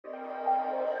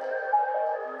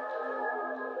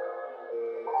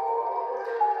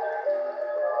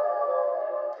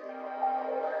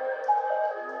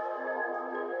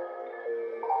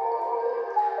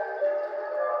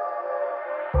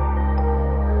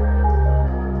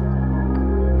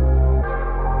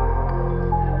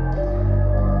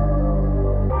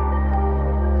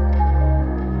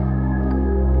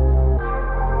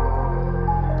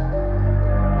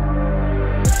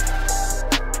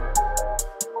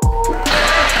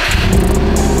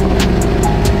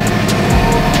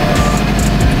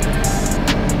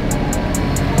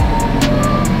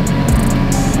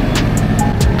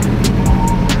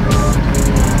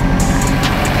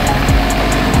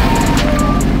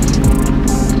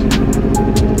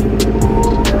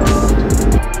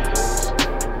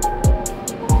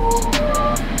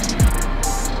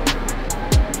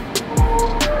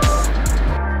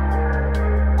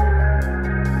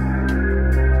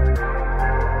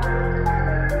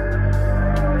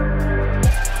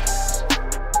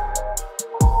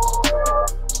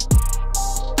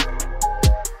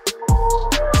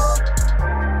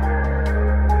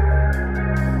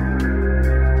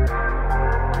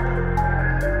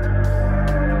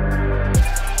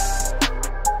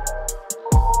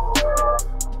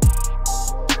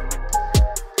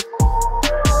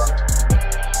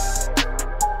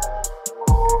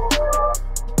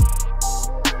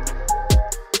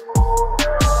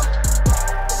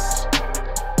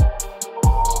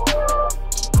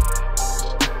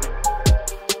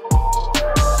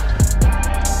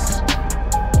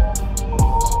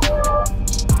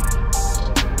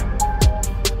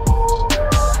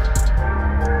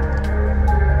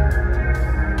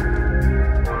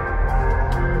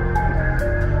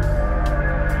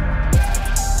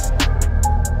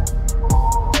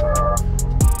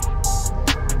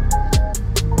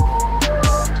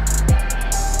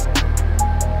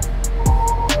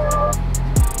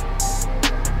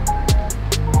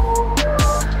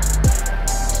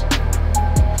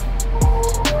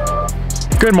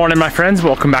Good morning, my friends.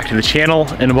 Welcome back to the channel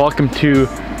and welcome to,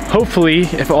 hopefully,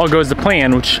 if all goes to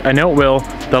plan, which I know it will,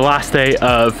 the last day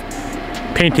of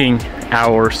painting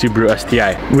our Subaru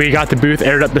STI. We got the booth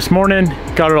aired up this morning,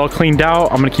 got it all cleaned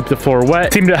out. I'm gonna keep the floor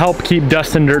wet. Seemed to help keep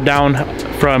dust and dirt down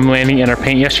from landing in our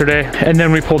paint yesterday. And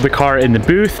then we pulled the car in the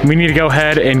booth. We need to go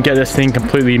ahead and get this thing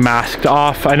completely masked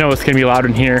off. I know it's gonna be loud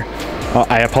in here.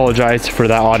 I apologize for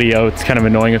that audio. It's kind of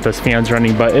annoying with those fans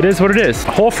running, but it is what it is.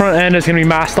 The whole front end is gonna be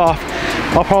masked off.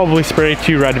 I'll probably spray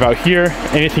 2 right about here.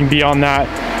 Anything beyond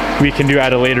that, we can do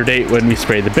at a later date when we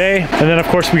spray the bay. And then of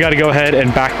course we gotta go ahead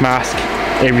and back mask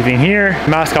everything here,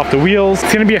 mask off the wheels.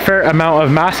 It's gonna be a fair amount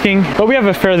of masking, but we have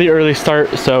a fairly early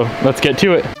start, so let's get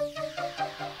to it.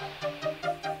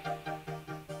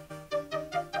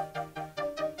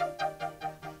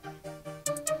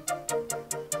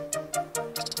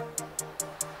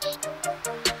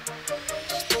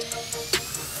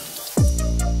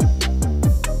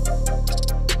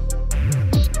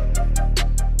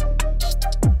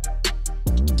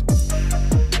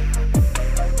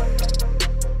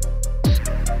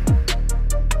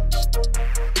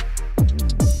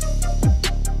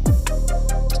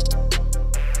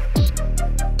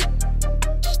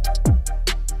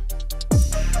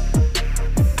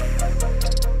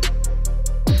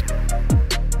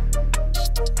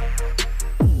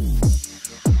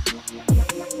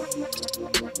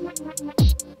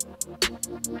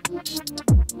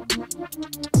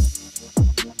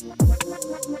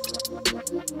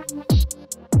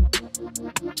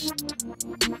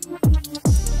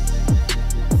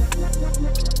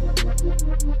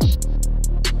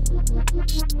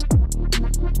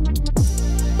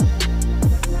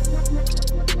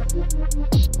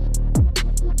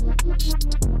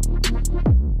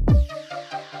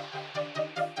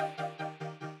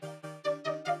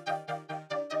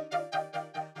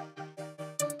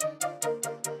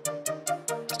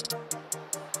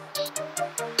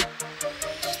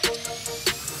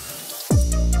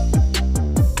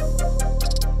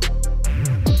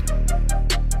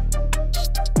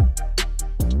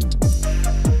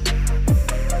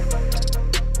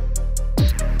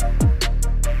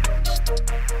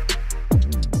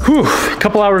 Whew. A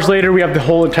couple hours later, we have the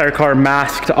whole entire car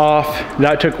masked off.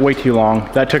 That took way too long.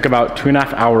 That took about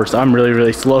 2.5 hours. I'm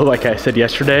really slow, like I said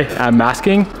yesterday, at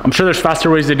masking. I'm sure there's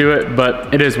faster ways to do it,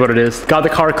 but it is what it is. Got the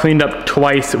car cleaned up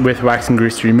twice with wax and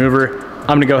grease remover.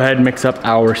 I'm gonna go ahead and mix up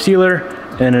our sealer,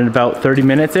 and in about 30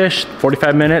 minutes-ish,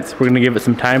 45 minutes, we're gonna give it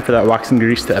some time for that wax and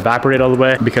grease to evaporate all the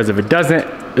way, because if it doesn't,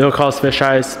 it'll cause fish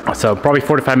eyes. So probably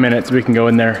 45 minutes, we can go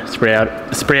in there, spray out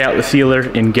the sealer,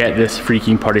 and get this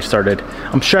freaking party started.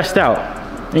 I'm stressed out,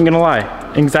 ain't gonna lie.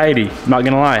 Anxiety, not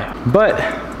gonna lie. But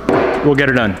we'll get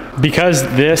her done. Because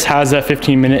this has a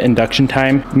 15-minute induction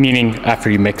time, meaning after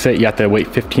you mix it, you have to wait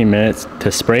 15 minutes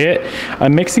to spray it.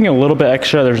 I'm mixing a little bit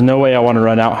extra. There's no way I wanna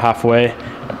run out halfway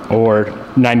or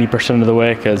 90% of the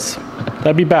way, because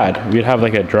that'd be bad. We'd have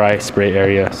like a dry spray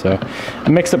area. So I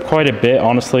mixed up quite a bit,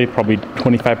 honestly, probably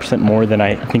 25% more than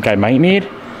I think I might need,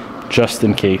 just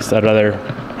in case. I'd rather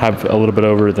have a little bit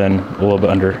over than a little bit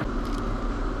under.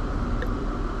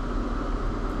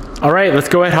 All right, let's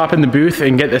go ahead, hop in the booth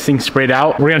and get this thing sprayed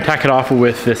out. We're gonna tack it off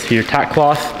with this here tack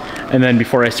cloth. And then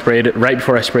before I sprayed it, right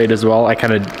before I sprayed as well, I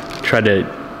kind of tried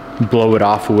to blow it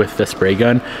off with the spray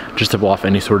gun just to blow off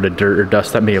any sort of dirt or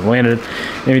dust that may have landed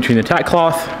in between the tack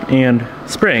cloth and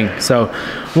spraying. So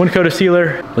 1 coat of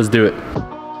sealer, let's do it.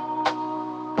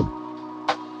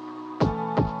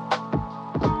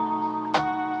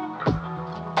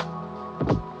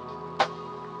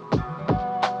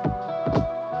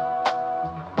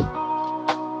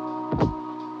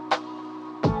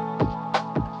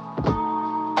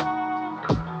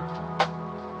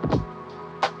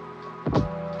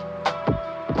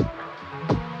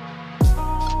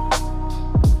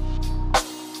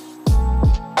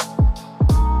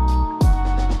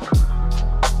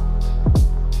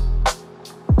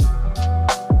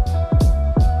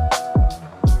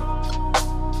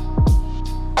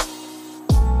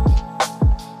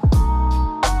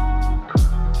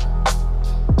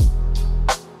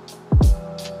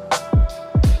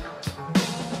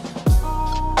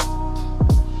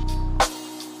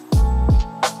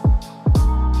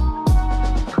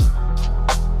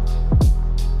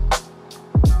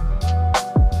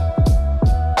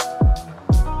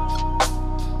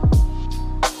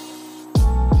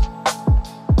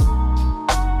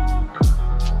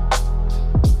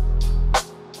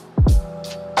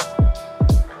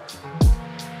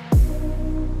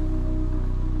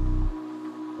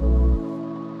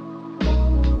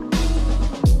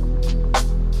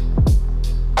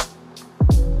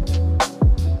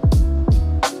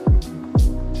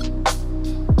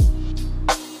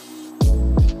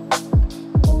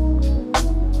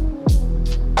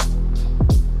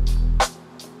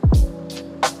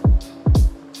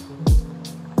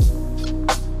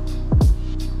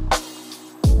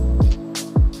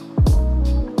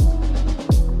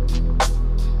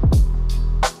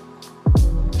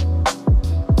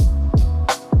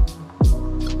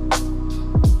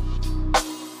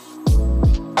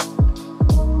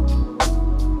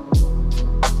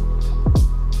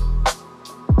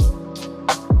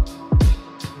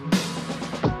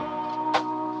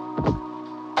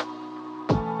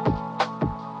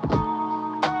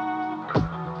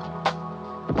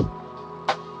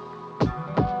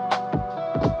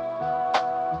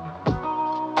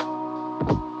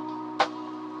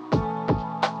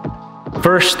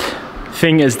 first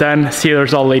thing is done.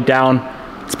 Sealer's all laid down.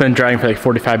 It's been drying for like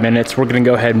 45 minutes. We're gonna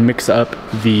go ahead and mix up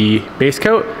the base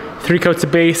coat. 3 coats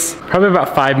of base, probably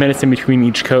about 5 minutes in between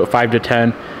each coat, 5 to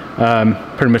 10.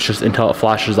 Pretty much just until it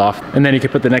flashes off. And then you can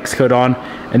put the next coat on,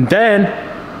 and then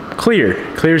clear.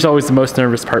 Clear is always the most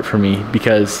nervous part for me,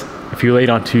 because if you lay it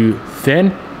on too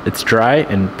thin, it's dry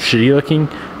and shitty looking.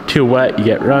 Too wet, you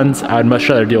get runs. I would much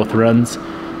rather deal with runs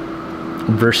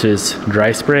versus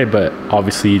dry spray, but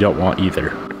obviously you don't want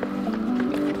either.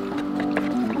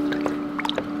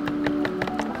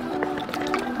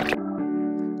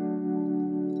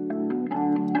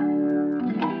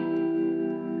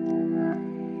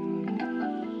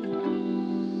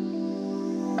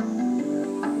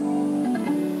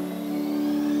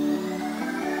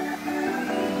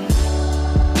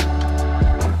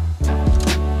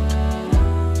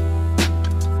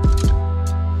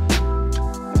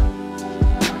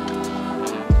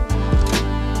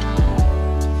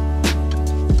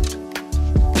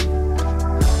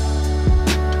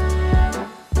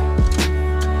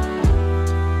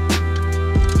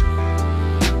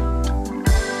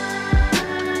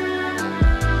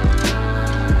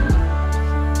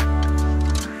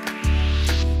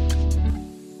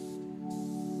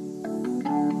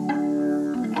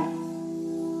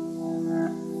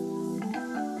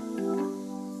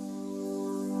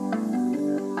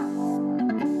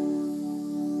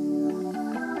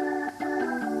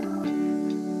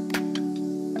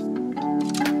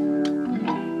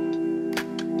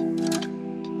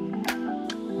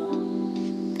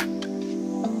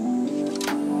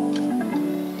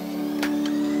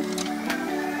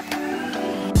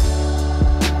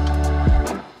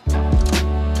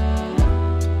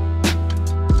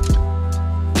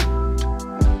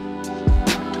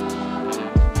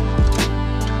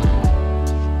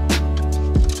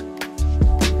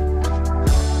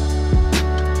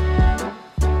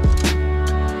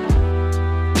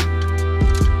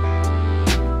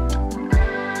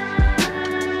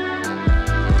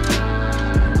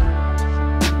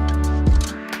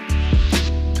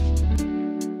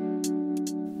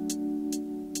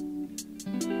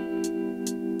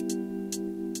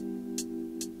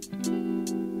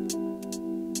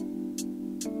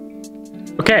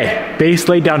 Okay, base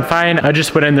laid down fine. I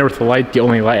just went in there with the light. The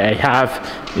only light I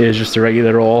have is just a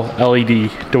regular old LED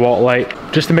DeWalt light,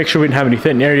 just to make sure we didn't have any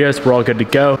thin areas. We're all good to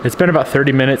go. It's been about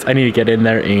 30 minutes. I need to get in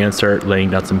there and start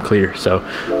laying down some clear. So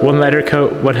 1 lighter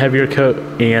coat, 1 heavier coat,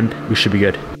 and we should be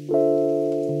good.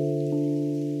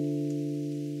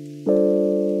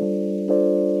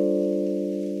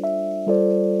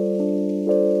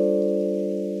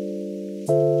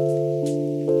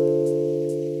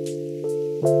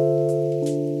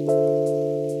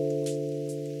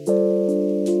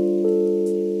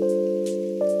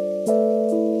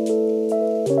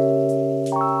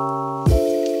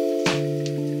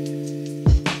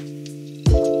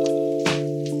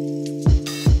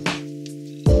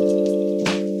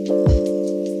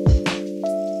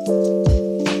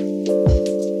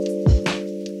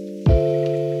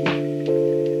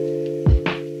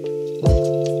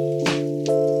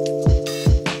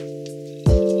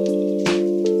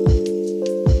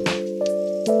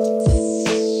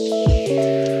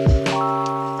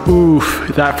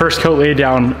 Oof, that first coat laid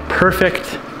down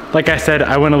perfect. Like I said,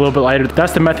 I went a little bit lighter.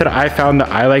 That's the method I found that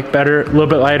I like better, a little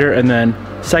bit lighter, and then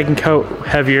second coat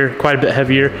heavier, quite a bit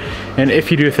heavier. And if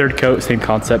you do a third coat, same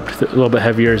concept, a little bit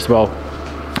heavier as well.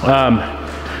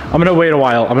 I'm gonna wait a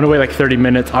while. I'm gonna wait like 30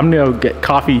 minutes. I'm gonna go get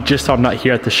coffee just so I'm not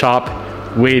here at the shop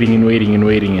waiting and waiting and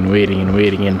waiting and waiting and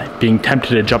waiting and being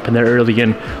tempted to jump in there early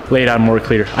and lay down more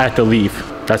clear. I have to leave.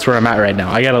 That's where I'm at right now.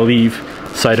 I gotta leave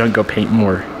so I don't go paint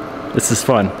more. This is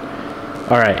fun.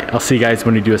 All right, I'll see you guys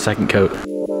when we do a second coat.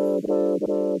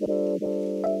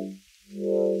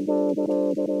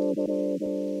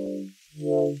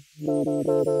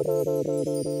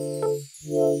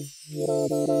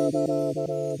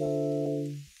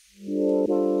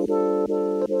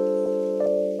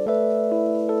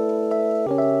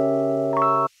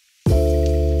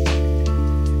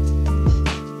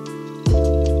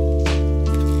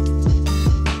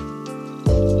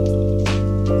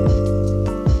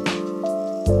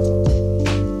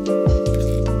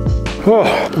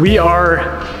 Oh, we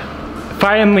are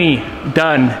finally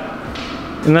done,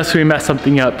 unless we mess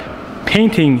something up,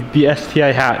 painting the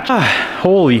STI hatch.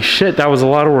 Holy shit, that was a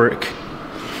lot of work.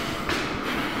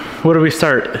 What did we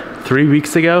start? 3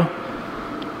 weeks ago?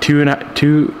 Two and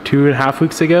a half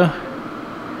weeks ago?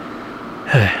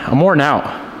 I'm worn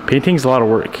out. Painting's a lot of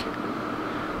work.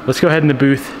 Let's go ahead in the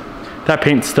booth. That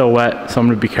paint's still wet, so I'm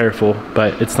gonna be careful,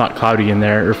 but it's not cloudy in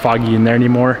there or foggy in there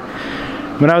anymore.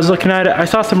 when I was looking at it, I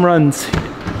saw some runs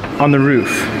on the roof,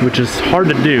 which is hard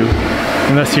to do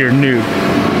unless you're new.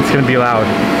 It's gonna be loud.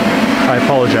 I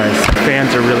apologize.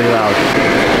 Fans are really loud.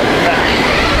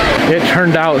 It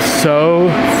turned out so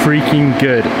freaking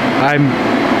good. I'm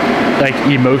like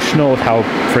emotional with how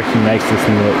freaking nice this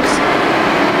thing looks.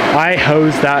 I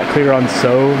hosed that clear on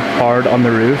so hard on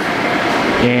the roof,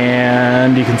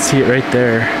 and you can see it right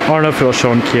there. I don't know if it'll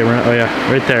show on camera. Oh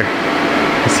yeah, right there.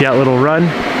 You see that little run?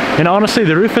 And honestly,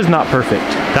 the roof is not perfect.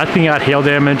 That thing got hail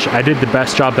damage. I did the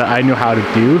best job that I knew how to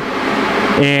do.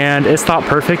 And it's not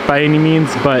perfect by any means,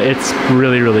 but it's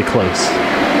really, really close.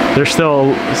 There's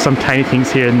still some tiny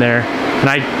things here and there.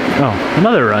 And oh,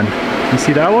 another run. You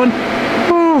see that one?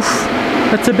 Oof,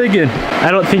 that's a big one.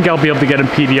 I don't think I'll be able to get them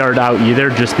PDR'd out either,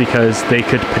 just because they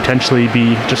could potentially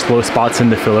be just low spots in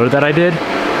the filler that I did.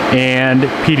 And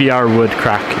PDR would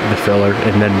crack the filler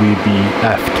and then we'd be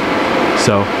effed.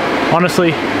 So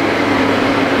honestly,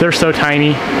 they're so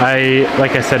tiny.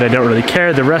 Like I said, I don't really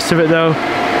care. The rest of it though,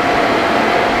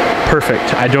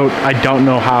 perfect. I don't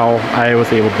know how I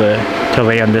was able to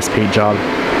land this paint job.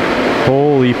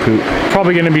 Holy poop.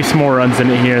 Probably gonna be some more runs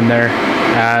in it here and there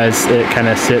as it kind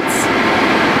of sits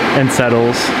and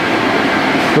settles,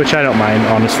 which I don't mind,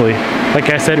 honestly. Like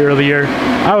I said earlier,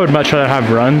 I would much rather have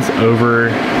runs over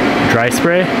dry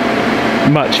spray.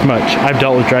 Much. I've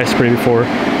dealt with dry spray before.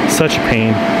 Such a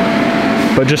pain.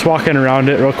 But just walking around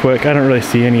it real quick, I don't really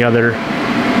see any other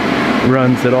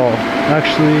runs at all.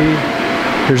 Actually,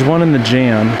 there's one in the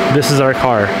jam. This is our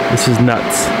car. This is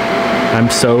nuts. I'm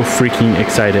so freaking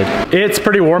excited. It's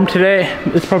pretty warm today.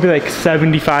 It's probably like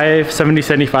 70,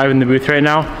 75 in the booth right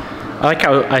now. I like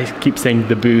how I keep saying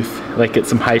the booth, like it's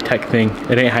some high-tech thing.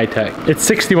 It ain't high-tech. It's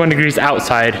 61 degrees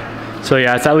outside. So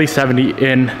yeah, it's at least 70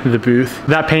 in the booth.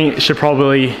 That paint should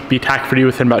probably be tack free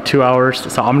within about 2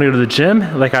 hours. So I'm gonna go to the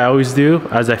gym like I always do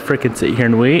as I freaking sit here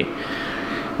and wait.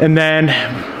 And then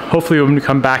hopefully when we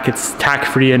come back, it's tack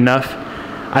free enough.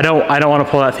 I don't want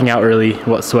to pull that thing out early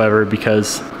whatsoever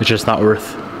because it's just not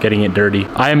worth getting it dirty.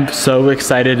 I am so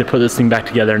excited to put this thing back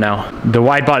together now. The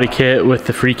wide body kit with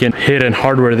the freaking hidden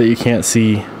hardware that you can't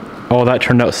see. Oh, that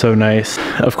turned out so nice.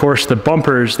 Of course, the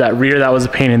bumpers, that rear, that was a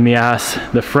pain in the ass.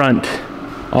 The front,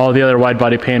 all the other wide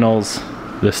body panels,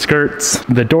 the skirts,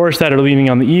 the doors that are leaning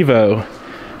on the Evo,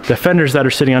 the fenders that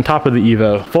are sitting on top of the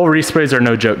Evo. Full resprays are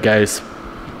no joke, guys.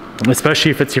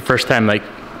 Especially if it's your first time like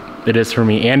it is for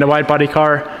me, and a wide body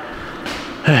car.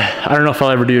 I don't know if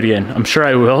I'll ever do it again. I'm sure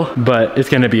I will, but it's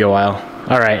gonna be a while.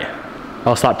 All right,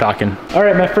 I'll stop talking. All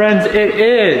right, my friends, it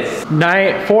is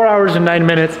 4 hours and 9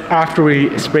 minutes after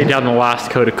we sprayed down the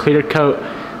last coat of clear coat.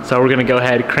 So we're gonna go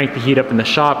ahead, crank the heat up in the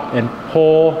shop and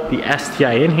pull the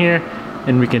STI in here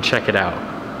and we can check it out.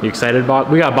 You excited,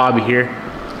 Bob? We got Bobby here.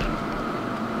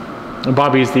 And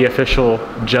Bobby is the official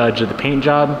judge of the paint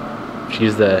job.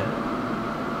 She's the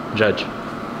judge.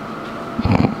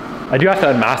 I do have to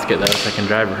unmask it though so I can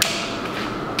drive her.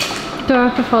 Do I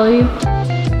have to follow you?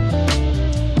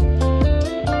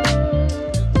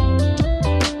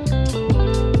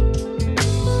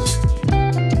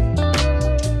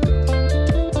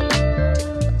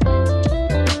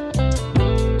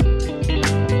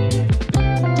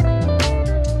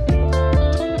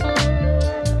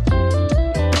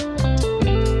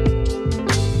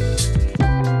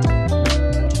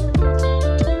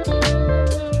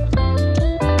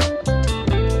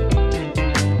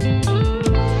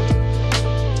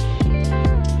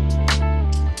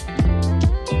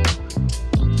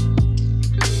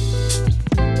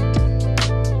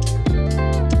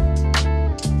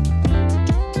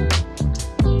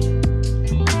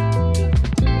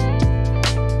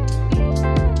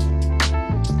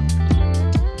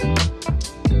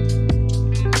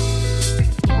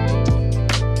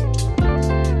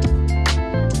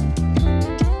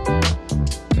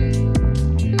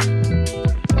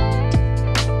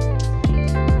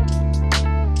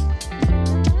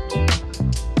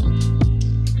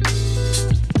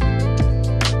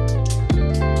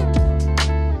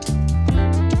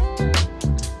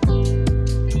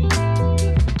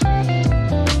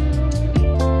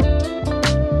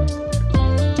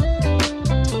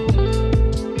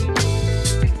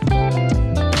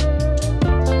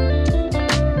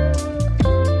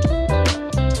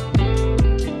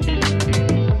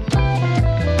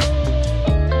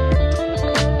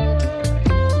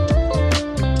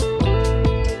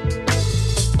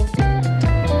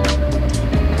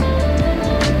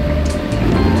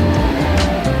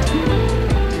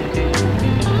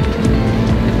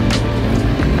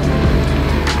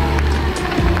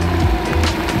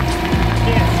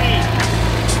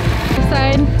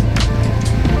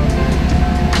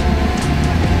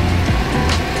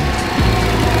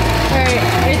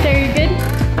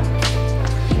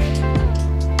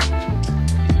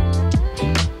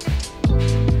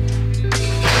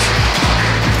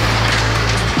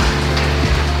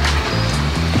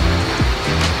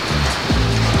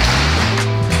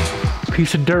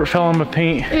 piece of dirt fell on my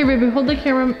paint. Hey, baby, hold the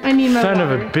camera. I need my Son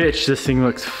water. of a bitch, this thing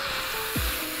looks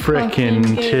frickin'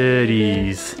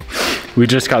 titties. We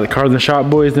just got the car in the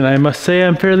shop, boys, and I must say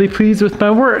I'm fairly pleased with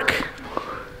my work.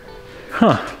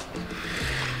 Huh.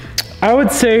 I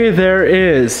would say there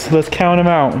is, let's count them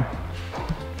out.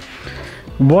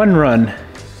 1 run,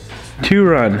 2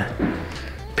 run.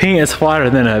 Paint is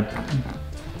flatter than a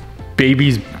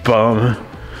baby's bum.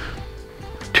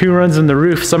 2 runs in the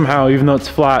roof somehow, even though it's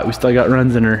flat, we still got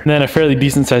runs in her. And then a fairly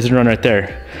decent sized run right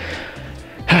there.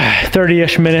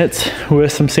 30-ish minutes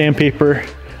with some sandpaper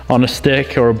on a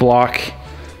stick or a block,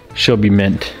 she'll be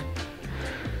mint.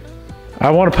 I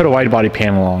want to put a wide body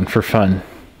panel on for fun.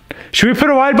 Should we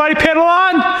put a wide body panel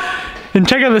on? And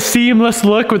check out the seamless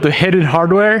look with the hidden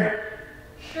hardware?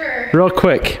 Sure. Real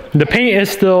quick. The paint is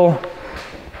still,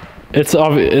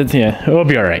 yeah, it'll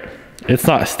be all right. It's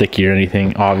not sticky or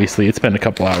anything, obviously. It's been a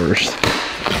couple hours.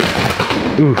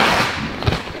 Ooh.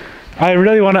 I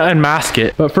really want to unmask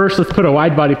it, but first let's put a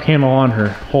wide body panel on her.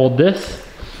 Hold this.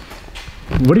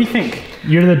 What do you think?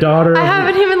 You're the daughter I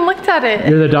haven't even looked at it.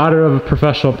 You're the daughter of a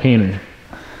professional painter.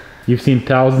 You've seen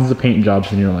thousands of paint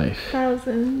jobs in your life.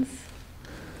 Thousands.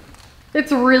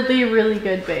 It's really, really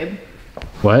good, babe.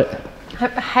 What?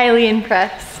 I'm highly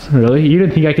impressed. Really? You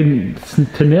didn't think I could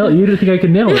nail it? You didn't think I could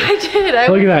nail it? I did.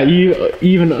 Look at that. You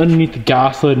even underneath the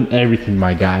gaslit and everything,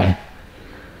 my guy.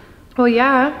 Well,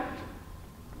 yeah.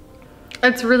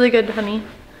 It's really good, honey.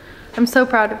 I'm so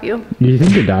proud of you. Do you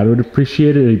think your dad would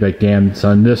appreciate it? He'd be like, damn,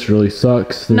 son, this really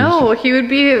sucks. No, he would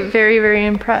be very, very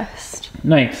impressed.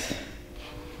 Nice.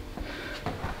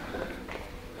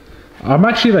 I'm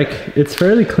actually like, it's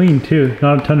fairly clean too.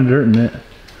 Not a ton of dirt in it.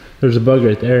 There's a bug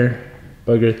right there.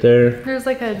 Bug right there. There's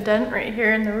like a dent right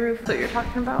here in the roof that you're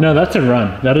talking about. No, that's a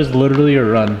run. That is literally a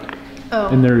run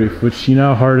in the roof, which you know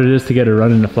how hard it is to get a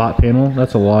run in a flat panel?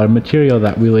 That's a lot of material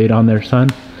that we laid on there,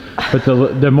 son. But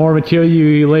the more material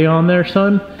you lay on there,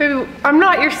 son. Baby, I'm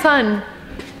not your son.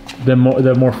 The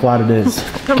more flat it is.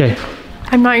 Okay.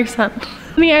 I'm not your son.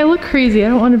 Honey, I look crazy. I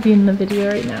don't want to be in the video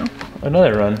right now.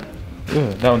 Another run.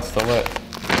 Ooh, that one's still wet.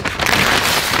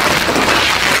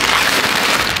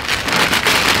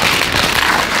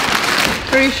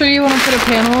 Are you sure you want to put a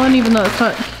panel on even though it's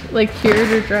not like cured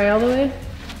or dry all the way?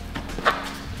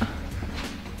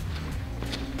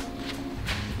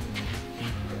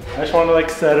 I just want to like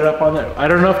set it up on there. I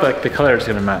don't know if like the color is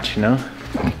gonna match, you know?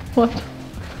 What?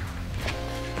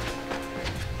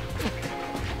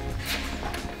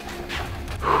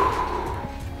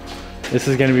 This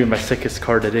is gonna be my sickest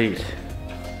car to date.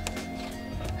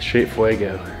 Straight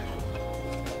fuego.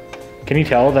 Can you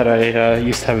tell that I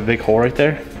used to have a big hole right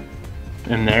there?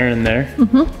 In there, in there.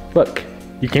 Mm-hmm. Look,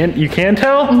 you can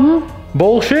tell? Mm-hmm.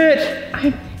 Bullshit!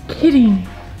 I'm kidding.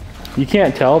 You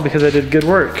can't tell because I did good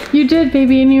work. You did,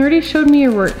 baby, and you already showed me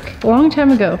your work a long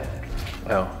time ago.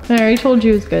 Oh. I already told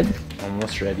you it was good.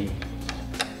 Almost ready.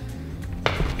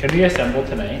 Can we assemble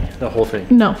tonight? The whole thing?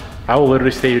 No. I will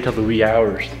literally stay here till the wee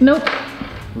hours. Nope.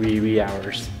 Wee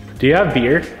hours. Do you have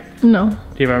beer? No.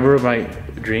 Do you remember my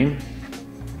dream?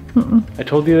 I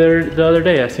told you the other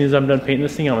day, as soon as I'm done painting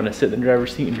this thing, I'm gonna sit in the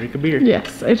driver's seat and drink a beer.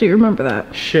 Yes, I do remember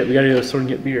that. Shit, we gotta go to the store and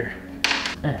get beer.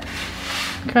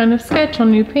 Kind of sketch on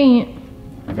new paint.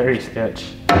 Very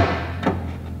sketch.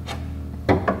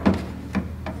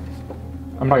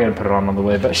 I'm not gonna put it on the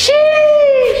way, but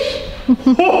sheesh!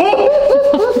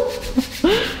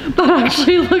 That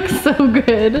actually looks so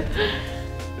good.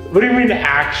 What do you mean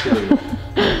actually?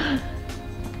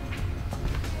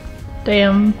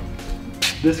 Damn.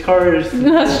 This car is...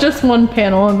 That's just one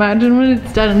panel. Imagine when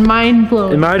it's done. Mind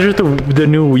blown. Imagine the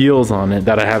new wheels on it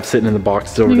that I have sitting in the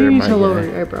box over there. You need to lower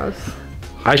your eyebrows.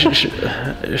 I should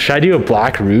I do a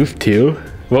black roof too?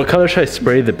 What color should I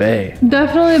spray the bay?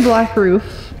 Definitely black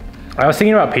roof. I was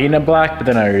thinking about painting it black, but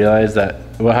then I realized that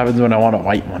what happens when I want it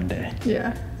white one day?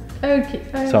 Yeah. Okay.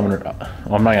 So I'm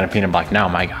not gonna paint it black now,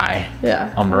 my guy. Yeah.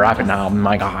 I'm gonna wrap it now,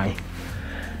 my guy.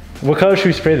 What color should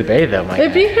we spray the bay though, my guy?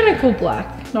 It'd be kind of cool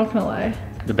black, not gonna lie.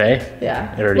 The bay?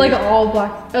 Yeah. It already like is. all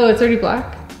black. Oh, it's already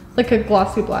black? Like a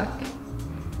glossy black.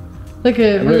 Like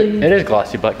a really... It is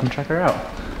glossy black. Come check her out.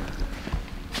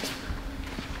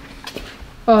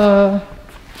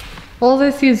 All I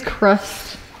see is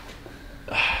crust.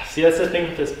 See, that's the thing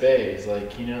with this bay, is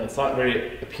like, you know, it's not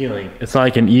very appealing. It's not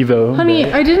like an Evo. Honey,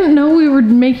 bay. I didn't know we were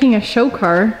making a show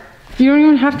car. You don't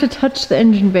even have to touch the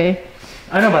engine bay.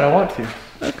 I know, but I want to.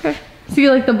 Okay. See,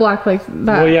 like the black like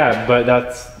that. Well, yeah, but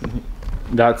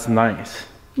that's nice.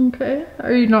 Okay.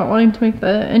 Are you not wanting to make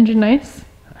the engine nice?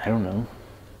 I don't know.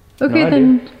 Okay, no,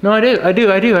 then. No, I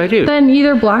do. Then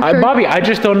either black or... Bobby, I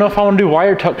just don't know if I want to do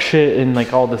wire tuck shit and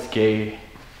like all this gayness.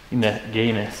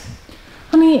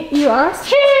 Honey, you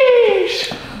asked.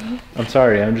 Sheesh. I'm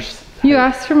sorry, I'm just... You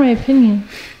asked for my opinion.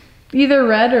 Either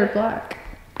red or black.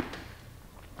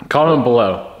 Comment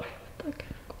below.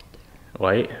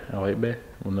 White? A white babe?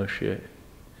 Well, no shit.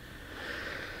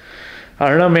 I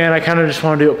don't know, man. I kind of just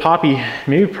want to do a poppy.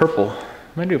 Maybe purple. I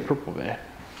might do a purple babe.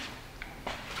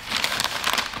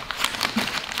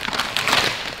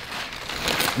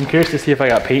 I'm curious to see if I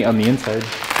got paint on the inside.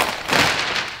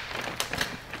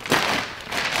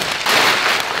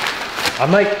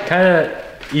 I'm like kind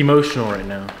of emotional right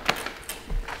now.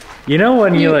 You know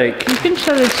when you like... You can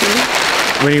shut it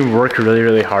too. When you work really,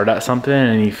 really hard at something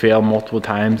and you fail multiple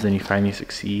times and you finally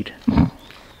succeed.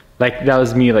 Like that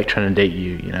was me like trying to date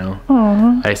you, you know?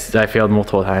 Aww. I failed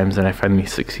multiple times and I finally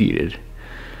succeeded.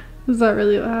 Is that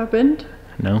really what happened?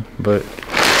 No, but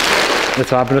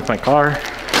that's what happened with my car.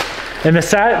 And the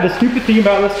stupid thing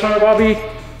about this car, Bobby,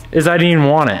 is I didn't even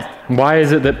want it. Why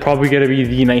is it that probably gonna be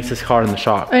the nicest car in the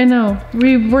shop? I know.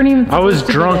 We weren't even I was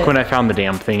drunk when I found the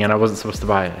damn thing and I wasn't supposed to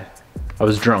buy it. I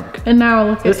was drunk. And now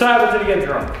look at this. This happens when you get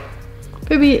drunk.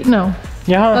 Baby, no.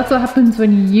 Yeah. That's what happens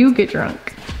when you get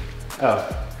drunk. Oh.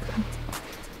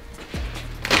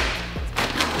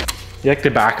 You like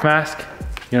the back mask?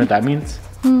 You know what that means?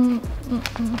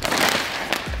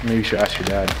 Maybe you should ask your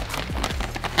dad.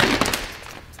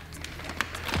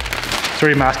 It's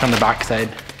already masked on the back side.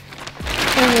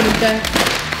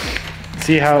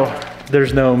 See how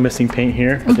there's no missing paint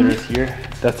here, but there is here?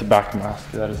 That's a back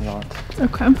mask, that is not.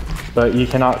 Okay. But you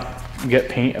cannot get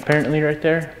paint apparently right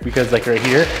there, because like right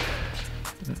here,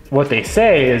 what they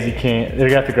say is you can't, they're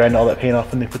gonna have to grind all that paint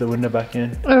off when they put the window back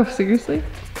in. Oh, seriously?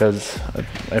 Because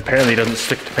apparently it doesn't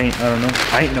stick to paint, I don't know.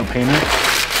 I ain't no painter.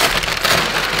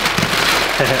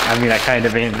 I mean, I kind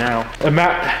of ain't now.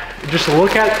 Matt, just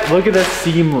look at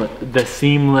the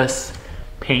seamless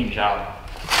paint job.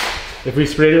 If we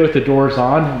sprayed it with the doors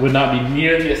on, it would not be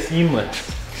nearly as seamless.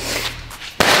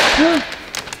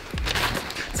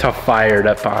 That's how fired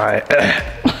up I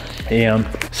am.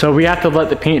 So we have to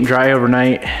let the paint dry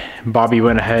overnight. Bobby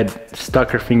went ahead, stuck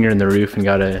her finger in the roof and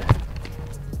got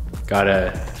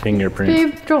a fingerprint.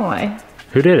 Babe, don't lie.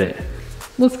 Who did it?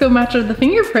 Let's go match up the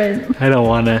fingerprint. I don't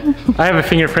wanna. I have a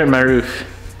fingerprint in my roof.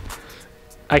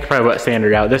 I could probably wet sand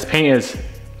it out. This paint is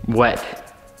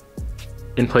wet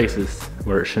in places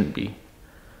where it shouldn't be.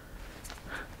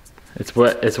 It's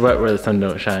wet where the sun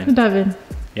don't shine. Devin.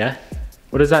 Yeah?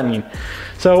 What does that mean?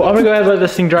 So I'm gonna go ahead and let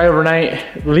this thing dry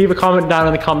overnight. Leave a comment down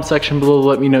in the comment section below.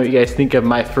 Let me know what you guys think of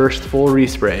my first full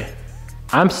respray.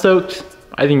 I'm stoked.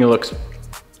 I think it looks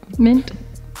mint.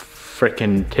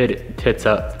 Freaking tits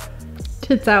up.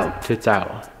 Tits out. Tits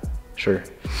out. Sure.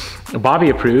 Bobby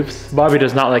approves. Bobby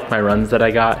does not like my runs that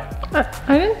I got.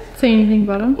 I didn't say anything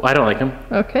about them. I don't like them.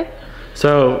 Okay.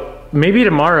 So maybe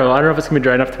tomorrow, I don't know if it's gonna be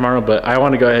dry enough tomorrow, but I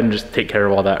wanna go ahead and just take care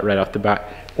of all that right off the bat.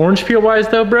 Orange peel wise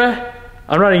though, bruh,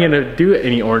 I'm not even gonna do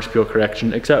any orange peel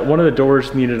correction, except one of the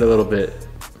doors needed a little bit,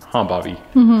 huh, Bobby?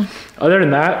 Other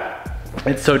than that,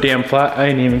 it's so damn flat, I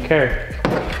didn't even care.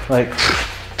 Like,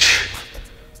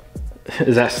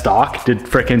 is that stock? Did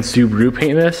frickin' Subaru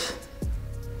paint this?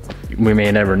 We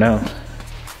may never know.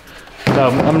 So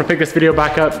I'm gonna pick this video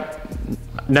back up.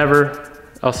 Never.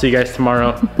 I'll see you guys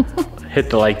tomorrow. Hit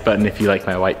the like button if you like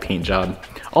my white paint job.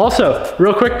 Also,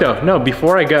 real quick though, no,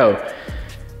 before I go,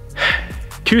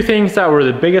 two things that were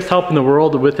the biggest help in the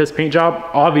world with this paint job.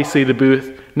 Obviously the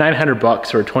booth, 900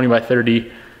 bucks or 20 by 30,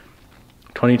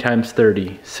 20 times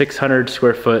 30, 600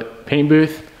 square foot paint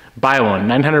booth. Buy one,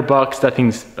 900 bucks, that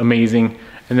thing's amazing.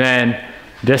 And then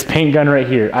this paint gun right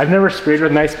here. I've never sprayed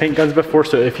with nice paint guns before,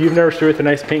 so if you've never sprayed with a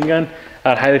nice paint gun,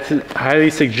 I'd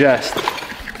highly suggest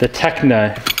the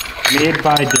Tecna, made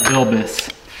by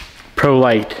DeVilbiss Pro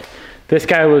Light. This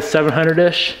guy was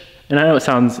 700-ish, and I know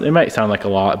it might sound like a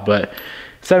lot, but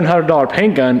 $700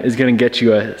 paint gun is gonna get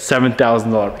you a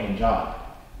 $7,000 paint job.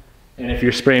 And if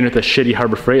you're spraying with a shitty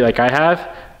Harbor Freight like I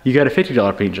have, you got a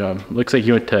 $50 paint job. Looks like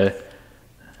you went to,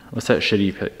 what's that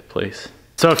shitty place?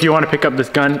 So if you wanna pick up this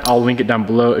gun, I'll link it down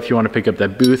below. If you wanna pick up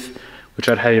that booth, which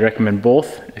I'd highly recommend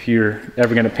both. If you're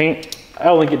ever gonna paint,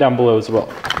 I'll link it down below as well.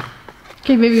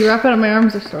 Okay, baby, wrap it up. My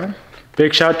arms are sore.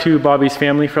 Big shout to Bobby's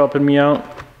family for helping me out.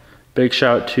 Big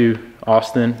shout to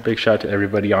Austin. Big shout to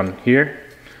everybody on here.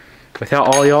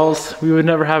 Without all y'alls, we would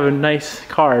never have a nice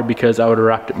car because I would have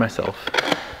wrapped it myself.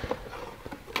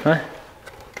 Huh?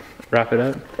 Wrap it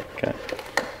up? Okay.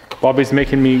 Bobby's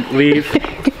making me leave.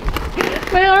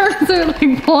 My arms are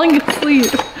like falling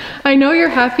asleep. I know you're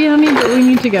happy, honey, but we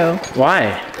need to go.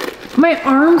 Why? My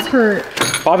arms hurt.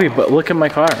 Bobby, but look at my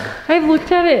car. I've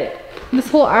looked at it this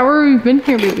whole hour we've been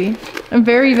here, baby. I'm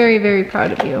very, very, very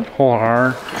proud of you. Whole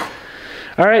hour.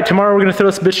 All All right, tomorrow we're gonna throw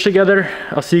this bitch together.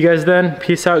 I'll see you guys then.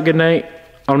 Peace out, good night.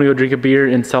 I'm gonna go drink a beer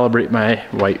and celebrate my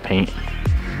white paint.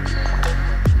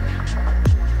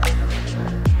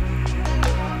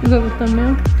 Is that the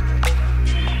thumbnail?